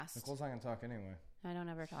Nicole's not going to talk anyway. I don't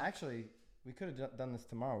ever talk. Actually, we could have done this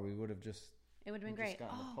tomorrow. We would have just... It would have been great.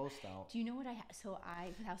 Gotten the post out. Do you know what I have? So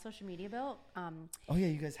with how social media built. Oh yeah,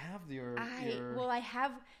 you guys have your I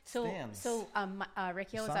have stands. So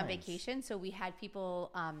Riccio was on vacation, so we had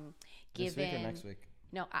people This week or next week?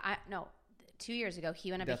 No, no. 2 years ago,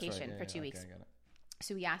 he went on vacation for 2 weeks. Okay, I got it.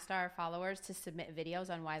 So we asked our followers to submit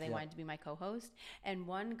videos on why they wanted to be my co-host, and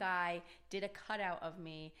one guy did a cutout of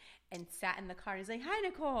me and sat in the car. And he's like, "Hi,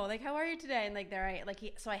 Nicole. Like, how are you today?"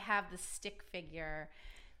 And so I have the stick figure.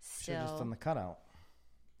 Still, should have just done the cutout.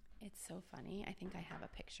 It's so funny. I think I have a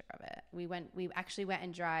picture of it. We actually went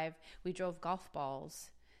and we drove golf balls,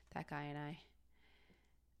 that guy and I,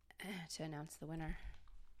 to announce the winner.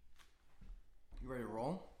 You ready to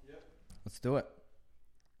roll? Yep. Let's do it.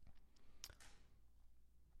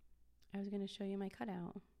 I was going to show you my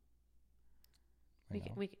cutout. We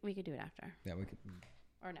could do it after. Yeah, we could.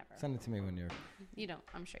 Or never. Send it to me when you're... You don't.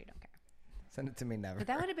 I'm sure you don't care. Send it to me never. But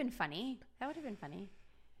that would have been funny.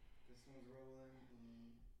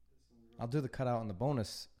 I'll do the cutout on the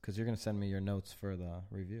bonus because you're going to send me your notes for the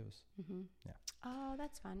reviews. Mm-hmm. Yeah. Oh,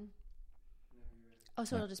 that's fun. Oh,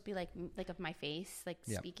 so it'll just be like of my face,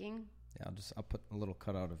 speaking? Yeah, I'll put a little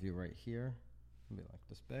cutout of you right here. It'll be like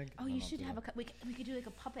this big. Oh, you should have we could do like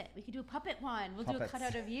a puppet. We could do a puppet one. We'll do a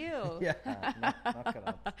cutout of you. Yeah, not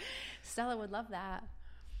cutouts. Stella would love that.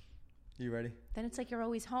 You ready? Then it's like you're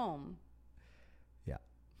always home. Yeah.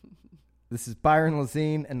 This is Byron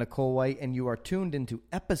Lazine and Nicole White, and you are tuned into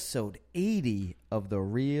episode 80 of The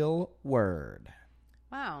Real Word.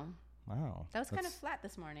 Wow. That was kind of flat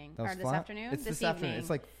this morning. Or this afternoon? It's this evening. afternoon. It's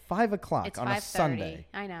like 5 o'clock it's on 5:30. A Sunday.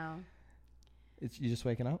 I know. You just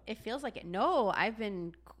waking up? It feels like it. No,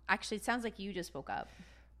 actually, it sounds like you just woke up.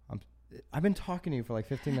 I've been talking to you for like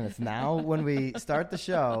 15 minutes. Now, when we start the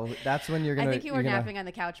show, that's when you're going to... I think you were napping on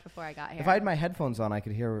the couch before I got here. If I had my headphones on, I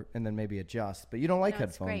could hear and then maybe adjust. But you don't like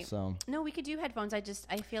headphones, so... No, we could do headphones. I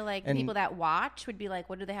feel like people that watch would be like,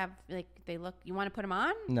 what do they have? Like, they look... You want to put them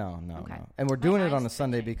on? No. Okay. No. And we're doing it on a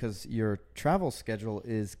Sunday because your travel schedule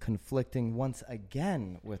is conflicting once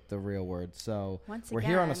again with The Real Word. So we're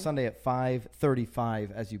here on a Sunday at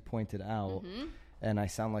 5:35, as you pointed out. Mm-hmm. And I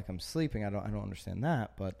sound like I'm sleeping. I don't understand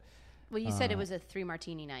that, but... Well, you said it was a 3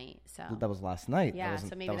 martini night, so that was last night. Yeah,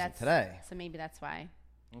 so maybe that's today. So maybe that's why.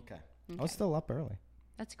 Okay. I was still up early.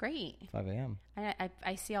 That's great. 5 a.m.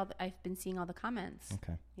 I see I've been seeing all the comments.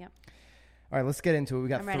 Okay. Yep. All right, let's get into it. We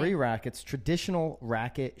got 3 rackets. Traditional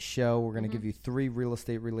racket show. We're going to give you 3 real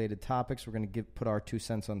estate related topics. We're going to put our 2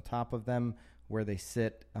 cents on top of them, where they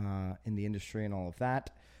sit in the industry and all of that.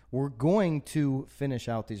 We're going to finish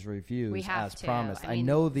out these reviews as promised. I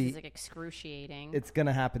know this is like excruciating. It's going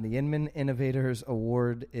to happen. The Inman Innovators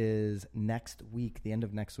Award is next week, the end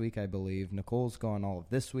of next week, I believe. Nicole's gone all of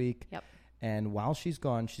this week. Yep. And while she's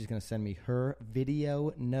gone, she's going to send me her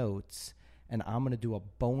video notes, and I'm going to do a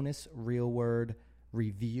bonus Real Word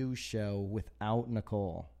review show without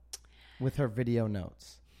Nicole, with her video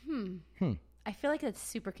notes. I feel like it's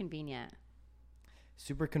super convenient.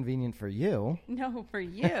 Super convenient for you. No, for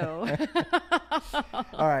you. All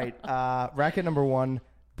right. Racket number 1,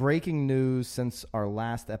 breaking news since our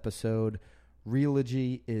last episode.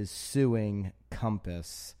 Realogy is suing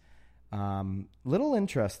Compass. Little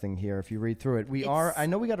interesting here if you read through it. I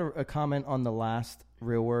know we got a comment on the last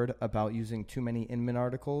Real Word about using too many Inman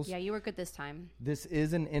articles. Yeah, you were good this time. This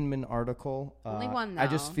is an Inman article. Only one, though. I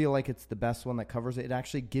just feel like it's the best one that covers it. It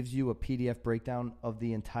actually gives you a PDF breakdown of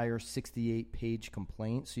the entire 68-page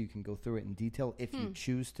complaint, so you can go through it in detail if you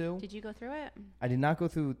choose to. Did you go through it? I did not go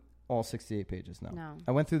through all 68 pages, no. No.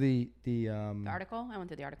 I went through the article? I went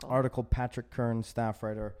through the article. Article, Patrick Kern, staff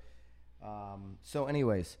writer. So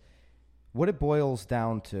anyways, what it boils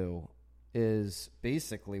down to is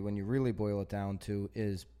basically, when you really boil it down to,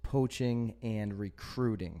 is poaching and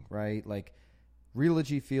recruiting, right? Like,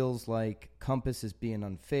 Realogy feels like Compass is being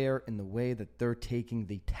unfair in the way that they're taking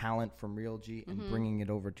the talent from Realogy and bringing it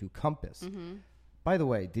over to Compass. Mm-hmm. By the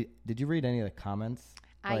way, did you read any of the comments?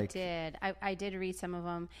 I did. I did read some of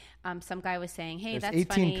them. Some guy was saying, hey, There's that's 18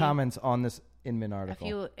 funny. comments on this Inman article. A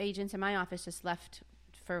few agents in my office just left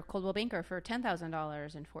for Coldwell Banker for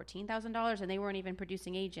 $10,000 and $14,000, and they weren't even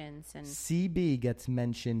producing agents. And CB gets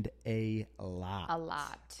mentioned a lot. A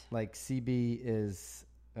lot. Like, CB is...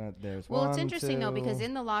 there's well, one, it's interesting, 2, though, because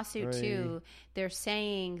in the lawsuit, 3, too, they're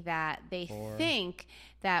saying that they 4. think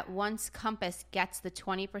that once Compass gets the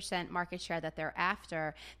 20% market share that they're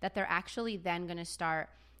after, that they're actually then going to start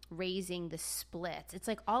raising the splits. It's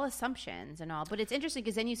like all assumptions and all, but it's interesting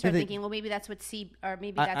because then you start thinking, well, maybe that's what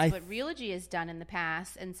what Realogy has done in the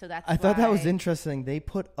past, and so that's. I thought that was interesting. They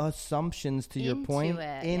put assumptions, to your point,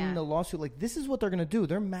 in the lawsuit. Like, this is what they're going to do.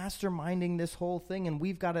 They're masterminding this whole thing, and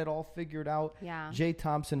we've got it all figured out. Yeah. Jay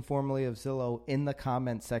Thompson, formerly of Zillow, in the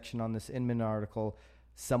comment section on this Inman article.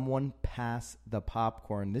 Someone pass the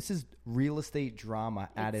popcorn. This is real estate drama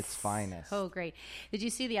at its finest. Oh, great. Did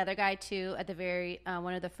you see the other guy, too, at the very,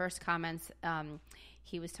 one of the first comments?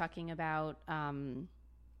 He was talking about,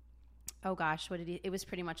 oh, gosh, what did he, it was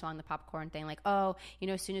pretty much along the popcorn thing. Like, as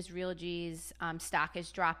soon as Realogy's stock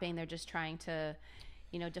is dropping, they're just trying to,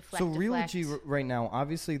 deflect. So Realogy right now,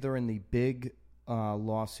 obviously they're in the big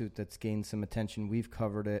lawsuit that's gained some attention. We've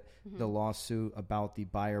covered it. Mm-hmm. The lawsuit about the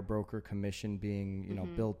buyer broker commission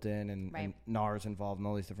being, built in, and NAR's involved, and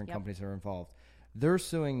all these different companies are involved. They're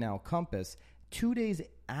suing now Compass. 2 days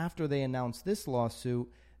after they announced this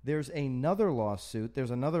lawsuit, there's another lawsuit.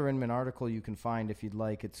 There's another Inman article you can find if you'd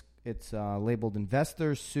like. It's labeled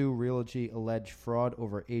 "Investors Sue Realogy Alleged Fraud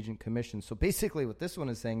Over Agent Commission." So basically what this one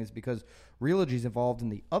is saying is because Realogy's involved in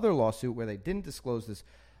the other lawsuit where they didn't disclose this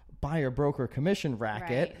buyer broker commission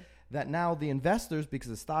racket, that now the investors, because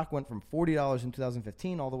the stock went from $40 in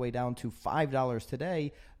 2015 all the way down to $5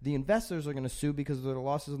 today, the investors are going to sue because of their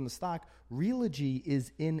losses in the stock. Realogy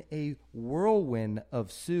is in a whirlwind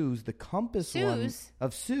of sues. The Compass one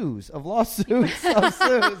of sues, of lawsuits, of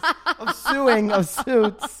sues, of suing, of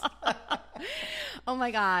suits. Oh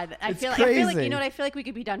my God! I feel like I feel like we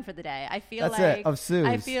could be done for the day. I feel That's it, of sues.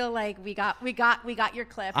 I feel like we got your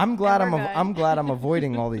clip. I'm glad I'm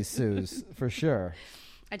avoiding all these sues for sure.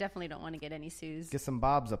 I definitely don't want to get any sues. Get some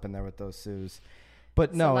bobs up in there with those sues.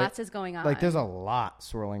 But no, lots is going on. Like, there's a lot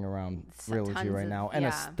swirling around Realogy right now, and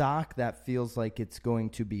a stock that feels like it's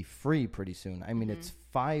going to be free pretty soon. I mean,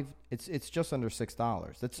 it's just under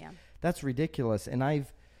 $6. That's ridiculous. And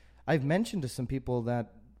I've mentioned to some people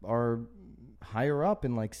that are higher up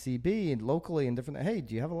in like CB and locally and different. Hey,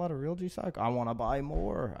 do you have a lot of Realogy stock? I want to buy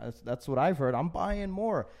more. That's what I've heard. I'm buying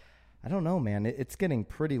more. I don't know, man. It's getting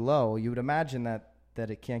pretty low. You would imagine that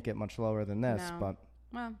it can't get much lower than this, but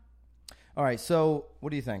all right. So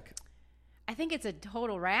what do you think? I think it's a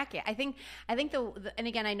total racket. I think and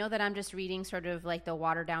again, I know that I'm just reading sort of like the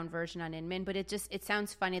watered down version on Inman, but it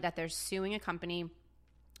sounds funny that they're suing a company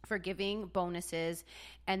for giving bonuses,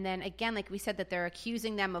 and then again, like we said, that they're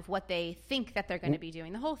accusing them of what they think that they're going to be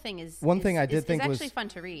doing. The whole thing is actually fun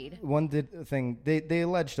to read. They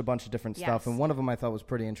alleged a bunch of different stuff, and one of them I thought was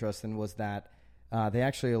pretty interesting was that they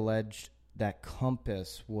actually alleged that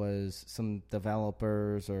Compass was some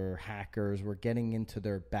developers or hackers were getting into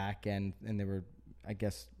their back end, and they were, I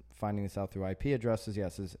guess, finding this out through IP addresses.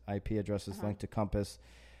 Yes, his IP address is linked to Compass.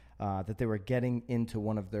 That they were getting into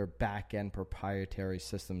one of their back-end proprietary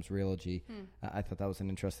systems, Realogy. I thought that was an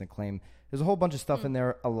interesting claim. There's a whole bunch of stuff in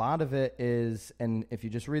there. A lot of it is, and if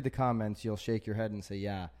you just read the comments, you'll shake your head and say,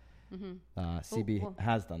 yeah, CB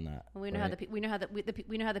has done that. Well, we know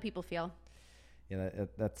how the people feel. Yeah,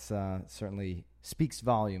 that's certainly speaks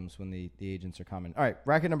volumes when the agents are commenting. All right,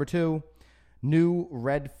 racket number 2, new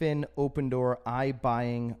Redfin-Opendoor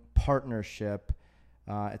iBuying partnership.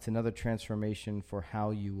 It's another transformation for how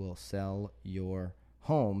you will sell your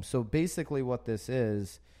home. So basically what this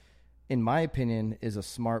is, in my opinion, is a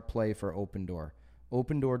smart play for Opendoor.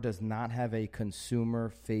 Opendoor does not have a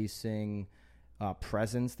consumer-facing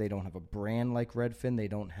presence. They don't have a brand like Redfin. They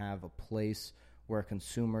don't have a place where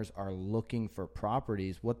consumers are looking for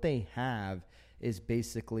properties. What they have is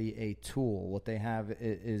basically a tool. What they have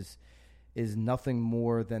is nothing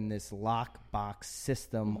more than this lockbox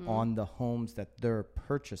system on the homes that they're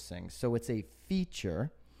purchasing. So it's a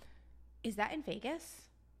feature. Is that in Vegas?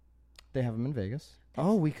 They have them in Vegas.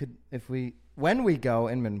 We could, when we go,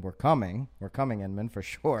 Inman, we're coming, Inman, for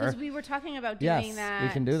sure. Because we were talking about doing that. Yes,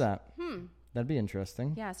 we can do that. That'd be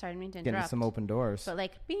interesting. Yeah, sorry, I didn't mean to interrupt. Getting some open doors. But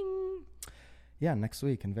like, bing. Yeah, next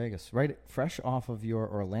week in Vegas, right? Fresh off of your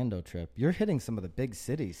Orlando trip, you're hitting some of the big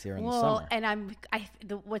cities here in the summer. And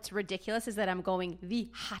what's ridiculous is that I'm going the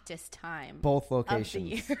hottest time. Both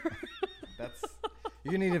locations. Of the year.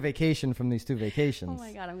 You're gonna need a vacation from these 2 vacations. Oh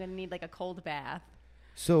my God, I'm gonna need like a cold bath.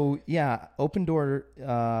 So yeah,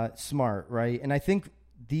 Opendoor, smart, right? And I think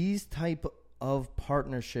these type of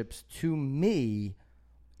partnerships, to me,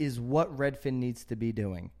 is what Redfin needs to be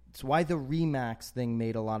doing. It's why the RE/MAX thing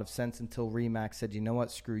made a lot of sense until RE/MAX said, you know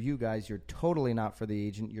what, screw you guys. You're totally not for the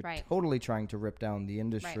agent. You're totally trying to rip down the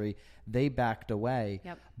industry. Right. They backed away.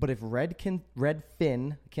 Yep. But if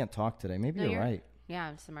Redfin, I can't talk today. Maybe you're right.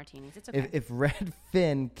 Yeah, some martinis. It's okay. If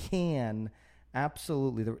Redfin can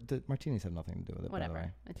absolutely, the martinis have nothing to do with it, Whatever. by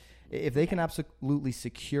the way. If they can absolutely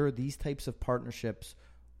secure these types of partnerships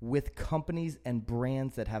with companies and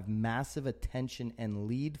brands that have massive attention and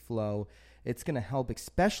lead flow, it's going to help,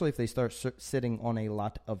 especially if they start sitting on a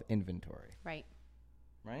lot of inventory. Right.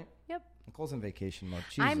 Right? Yep. Nicole's in vacation mode.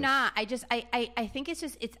 Jesus. I'm not. I think it's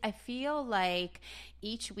just, I feel like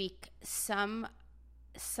each week some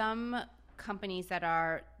companies that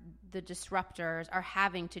are the disruptors are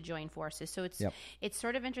having to join forces. So it's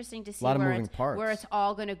sort of interesting to see where it's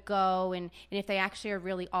all going to go and if they actually are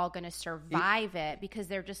really all going to survive it, because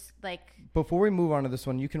they're just like... Before we move on to this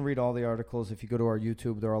one, you can read all the articles. If you go to our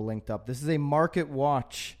YouTube, they're all linked up. This is a Market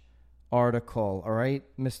Watch article, all right,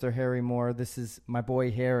 Mr. Harry Moore. This is my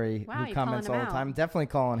boy Harry, who comments all the time. I'm definitely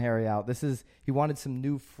calling Harry out. He wanted some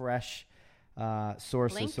new, fresh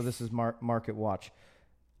sources. Links? So this is Market Watch.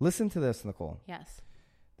 Listen to this, Nicole. Yes.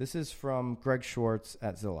 This is from Greg Schwartz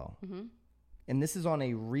at Zillow. Mm-hmm. And this is on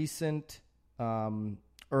a recent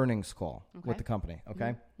earnings call with the company,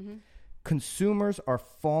 okay? Mm-hmm. Consumers are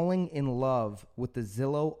falling in love with the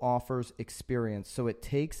Zillow offers experience, so it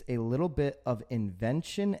takes a little bit of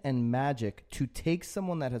invention and magic to take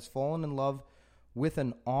someone that has fallen in love with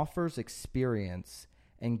an offers experience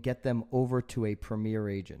and get them over to a premier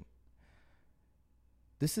agent.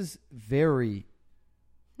 This is very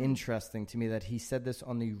interesting to me that he said this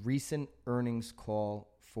on the recent earnings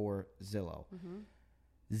call for Zillow.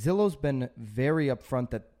 Mm-hmm. Zillow's been very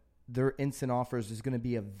upfront that their instant offers is going to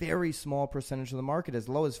be a very small percentage of the market, as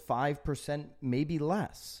low as 5%, maybe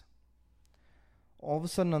less. All of a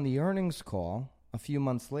sudden on the earnings call, a few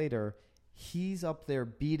months later, he's up there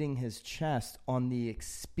beating his chest on the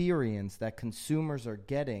experience that consumers are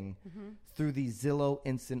getting through the Zillow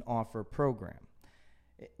instant offer program.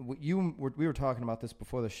 We were talking about this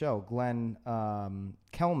before the show. Glenn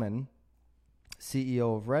Kelman,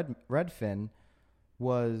 CEO of Redfin,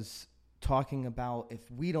 was talking about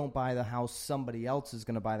if we don't buy the house, somebody else is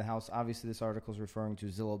going to buy the house. Obviously, this article is referring to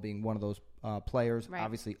Zillow being one of those players. Right.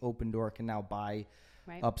 Obviously, Opendoor can now buy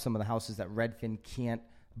up some of the houses that Redfin can't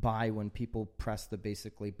buy when people press the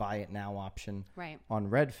basically buy it now option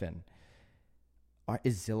on Redfin.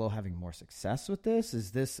 Is Zillow having more success with this?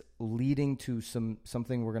 Is this leading to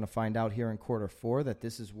something we're going to find out here in quarter 4, that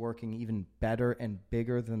this is working even better and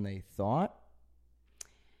bigger than they thought?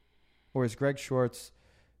 Or is Greg Schwartz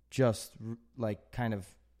just like kind of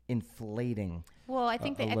inflating? Well, I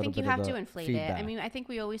think you have to inflate feedback. It. I mean, I think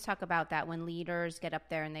we always talk about that when leaders get up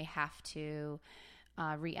there and they have to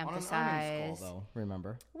reemphasize. On an earnings call, though,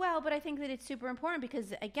 remember? Well, but I think that it's super important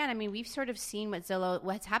because, again, I mean, we've sort of seen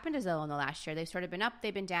what's happened to Zillow in the last year. They've sort of been up,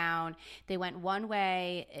 they've been down. They went one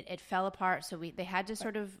way, it fell apart, so they had to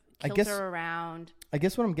sort of kilter around. I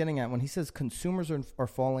guess what I'm getting at when he says consumers are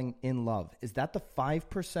falling in love, is that the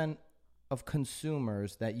 5% of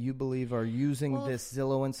consumers that you believe are using this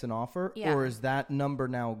Zillow instant offer, or is that number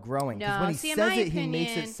now growing? Because when he says it, he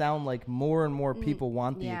makes it sound like more and more people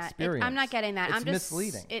want the experience. I'm not getting that. It's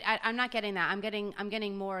misleading. I'm not getting that. I'm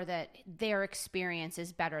getting more that their experience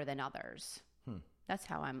is better than others. That's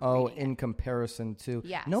how I'm. In comparison to.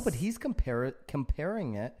 Yes. No, but he's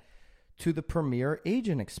comparing it to the premier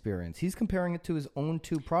agent experience. He's comparing it to his own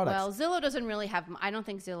 2 products. Well, Zillow doesn't really have. I don't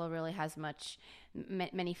think Zillow really has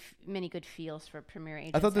many good feels for premier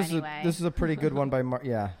agents. I thought this is a pretty good one by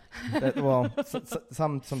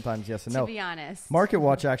sometimes yes and no. To be honest, Market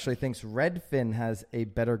Watch actually thinks Redfin has a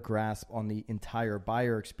better grasp on the entire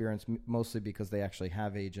buyer experience, mostly because they actually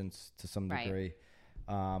have agents to some degree.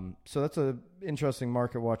 So that's an interesting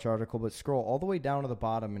Market Watch article. But scroll all the way down to the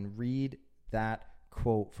bottom and read that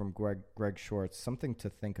quote from Greg Schwartz. Something to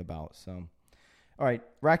think about. So, all right,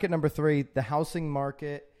 racket number 3: the housing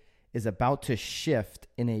market is about to shift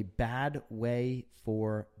in a bad way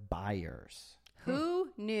for buyers. Who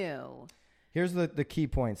knew? Here's the key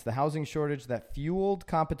points. The housing shortage that fueled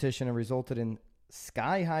competition and resulted in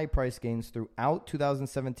sky-high price gains throughout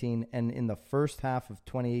 2017 and in the first half of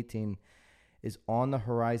 2018 is on the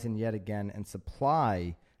horizon yet again, and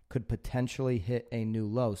supply could potentially hit a new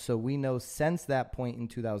low. So we know since that point in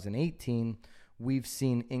 2018, we've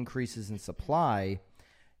seen increases in supply.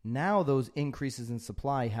 Now those increases in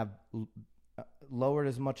supply have lowered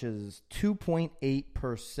as much as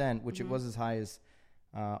 2.8%, which it was as high as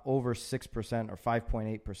over 6% or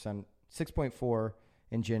 5.8%, 6.4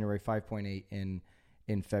 in January, 5.8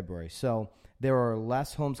 in February. So there are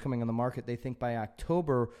less homes coming on the market. They think by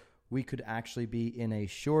October we could actually be in a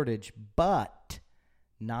shortage, but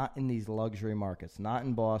not in these luxury markets, not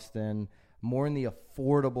in Boston, more in the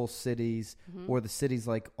affordable cities or the cities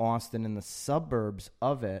like Austin and the suburbs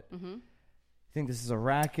of it. think this is a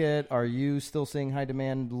racket? Are you still seeing high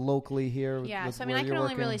demand locally here? Yeah, so I mean, I can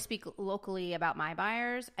only really speak locally about my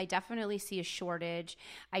buyers. I definitely see a shortage.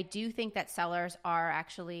 I do think that sellers are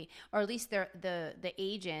actually, or at least the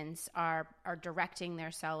agents are directing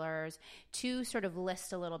their sellers to sort of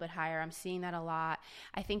list a little bit higher. I'm seeing that a lot.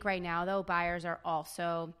 I think right now, though, buyers are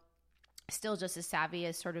also still just as savvy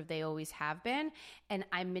as sort of they always have been. And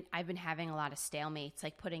I've been having a lot of stalemates,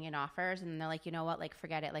 like putting in offers, and they're like, you know what, like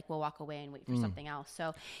forget it, like we'll walk away and wait for something else.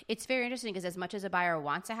 So it's very interesting because as much as a buyer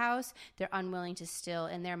wants a house, they're unwilling to still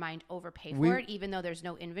in their mind overpay for it, even though there's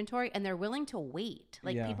no inventory, and they're willing to wait.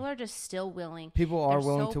 Like people are just still willing. People are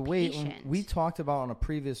willing so to wait. patient. We talked about on a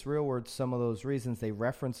previous Real Words some of those reasons. They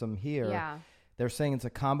reference them here. Yeah. They're saying it's a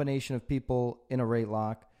combination of people in a rate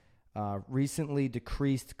lock, recently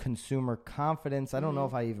decreased consumer confidence. I don't know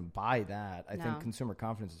if I even buy that. I think consumer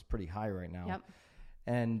confidence is pretty high right now. Yep.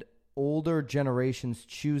 And older generations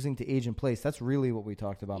choosing to age in place. That's really what we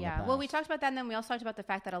talked about in the past. Well, we talked about that, and then we also talked about the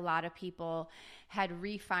fact that a lot of people had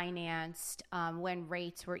refinanced when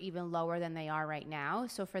rates were even lower than they are right now.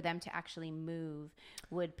 So for them to actually move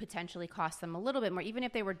would potentially cost them a little bit more. Even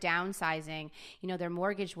if they were downsizing, you know, their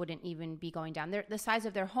mortgage wouldn't even be going down. The size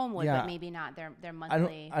of their home would, but maybe not their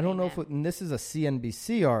monthly I don't know if and this is a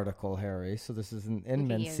CNBC article, Harry. So this is an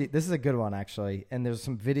Inman. This is a good one, actually. And there's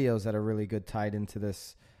some videos that are really good tied into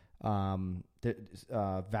this.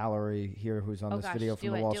 Valerie here, who's on this video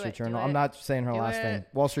from the Wall Street Journal. I'm not saying her last name.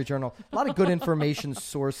 Wall Street Journal. A lot of good information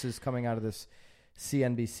sources coming out of this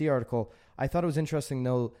CNBC article. I thought it was interesting,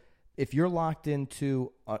 though, if you're locked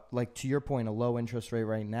into, like to your point, a low interest rate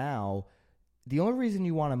right now, the only reason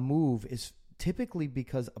you want to move is typically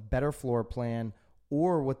because a better floor plan,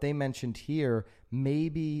 or what they mentioned here,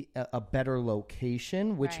 maybe a better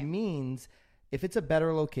location, which means if it's a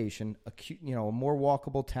better location, a more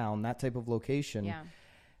walkable town, that type of location,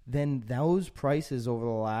 then those prices over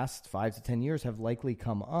the last 5 to 10 years have likely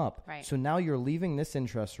come up. Right. So now you're leaving this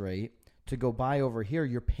interest rate to go buy over here.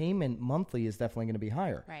 Your payment monthly is definitely going to be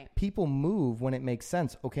higher. Right. People move when it makes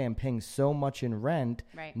sense. Okay, I'm paying so much in rent.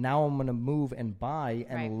 Right. Now I'm going to move and buy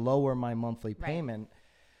and lower my monthly payment.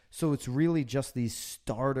 So it's really just these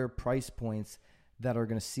starter price points that are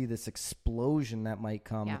going to see this explosion that might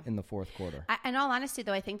come in the fourth quarter. In all honesty,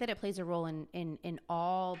 though, I think that it plays a role in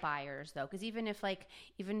all buyers, though, because even if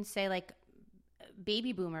say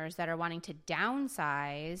baby boomers that are wanting to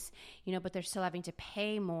downsize, you know, but they're still having to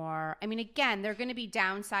pay more. I mean, again, they're going to be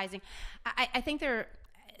downsizing. I think they're.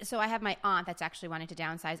 So I have my aunt that's actually wanting to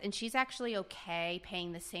downsize, and she's actually okay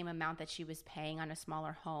paying the same amount that she was paying on a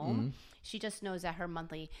smaller home. Mm-hmm. She just knows that her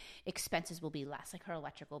monthly expenses will be less, like her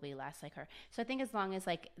electric will be less, like her. So I think as long as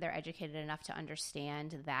like they're educated enough to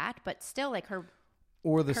understand that, but still like her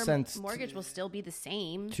mortgage will still be the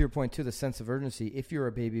same. To your point too, the sense of urgency. If you're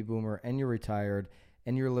a baby boomer and you're retired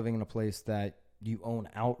and you're living in a place that you own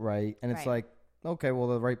outright, and it's like, okay, well,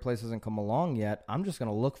 the right place hasn't come along yet. I'm just going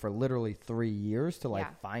to look for literally 3 years to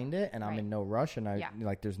find it, and I'm in no rush, and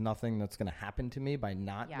there's nothing that's going to happen to me by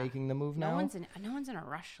not making the move now. No one's in a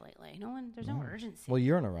rush lately. There's no urgency. Well,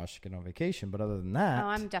 you're in a rush to get on vacation, but other than that, no,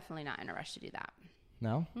 I'm definitely not in a rush to do that.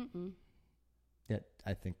 No. Yeah,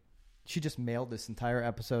 I think she just mailed this entire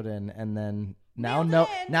episode in, and then now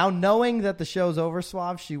knowing that the show's over,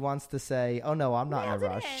 Suave, she wants to say, "Oh no, I'm not in a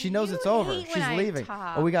rush." She knows it's over. She's leaving.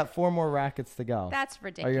 Oh, we got 4 more rackets to go. That's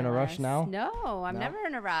ridiculous. Are you in a rush now? No, I'm never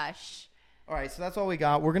in a rush. All right, so that's all we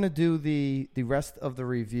got. We're going to do the rest of the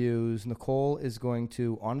reviews. Nicole is going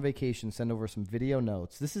to, on vacation, send over some video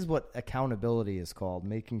notes. This is what accountability is called,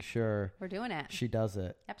 making sure we're doing it. She does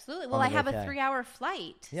it. Absolutely. Well, I have a 3-hour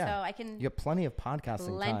flight, so I can. You have plenty of podcasting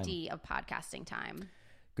time. Plenty of podcasting time.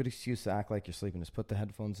 Good excuse to act like you're sleeping. Just put the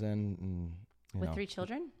headphones in. And, with 3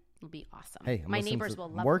 children? Will be awesome. Hey, my neighbors will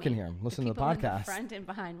love me. I'm working here. Listen to the podcast. People in the front and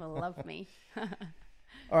behind will love me.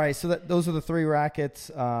 All right, so those are the 3 rackets,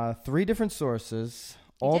 3 different sources.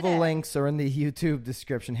 All the links are in the YouTube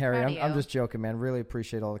description. Harry, I'm just joking, man. Really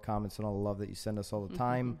appreciate all the comments and all the love that you send us all the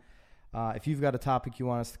time. If you've got a topic you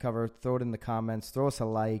want us to cover, throw it in the comments. Throw us a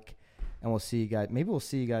like, and we'll see you guys. Maybe we'll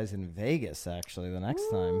see you guys in Vegas, actually, the next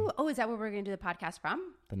time. Oh, is that where we're going to do the podcast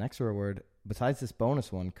from? The next reward, besides this bonus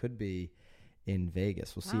one, could be in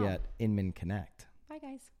Vegas. We'll see you at Inman Connect. Bye,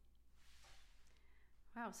 guys.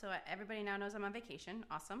 Wow, so everybody now knows I'm on vacation.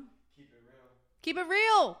 Awesome. Keep it real. Keep it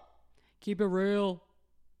real. Keep it real.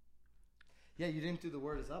 Yeah, you didn't do the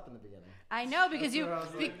word is up in the beginning. I know, because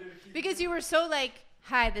you were so like,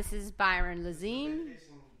 hi, this is Byron Lazine.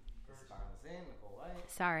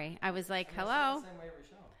 Sorry, I was like, hello.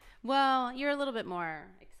 Well, you're a little bit more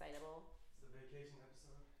excitable. It's the vacation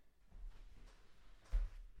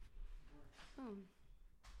episode.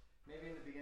 Maybe in the beginning.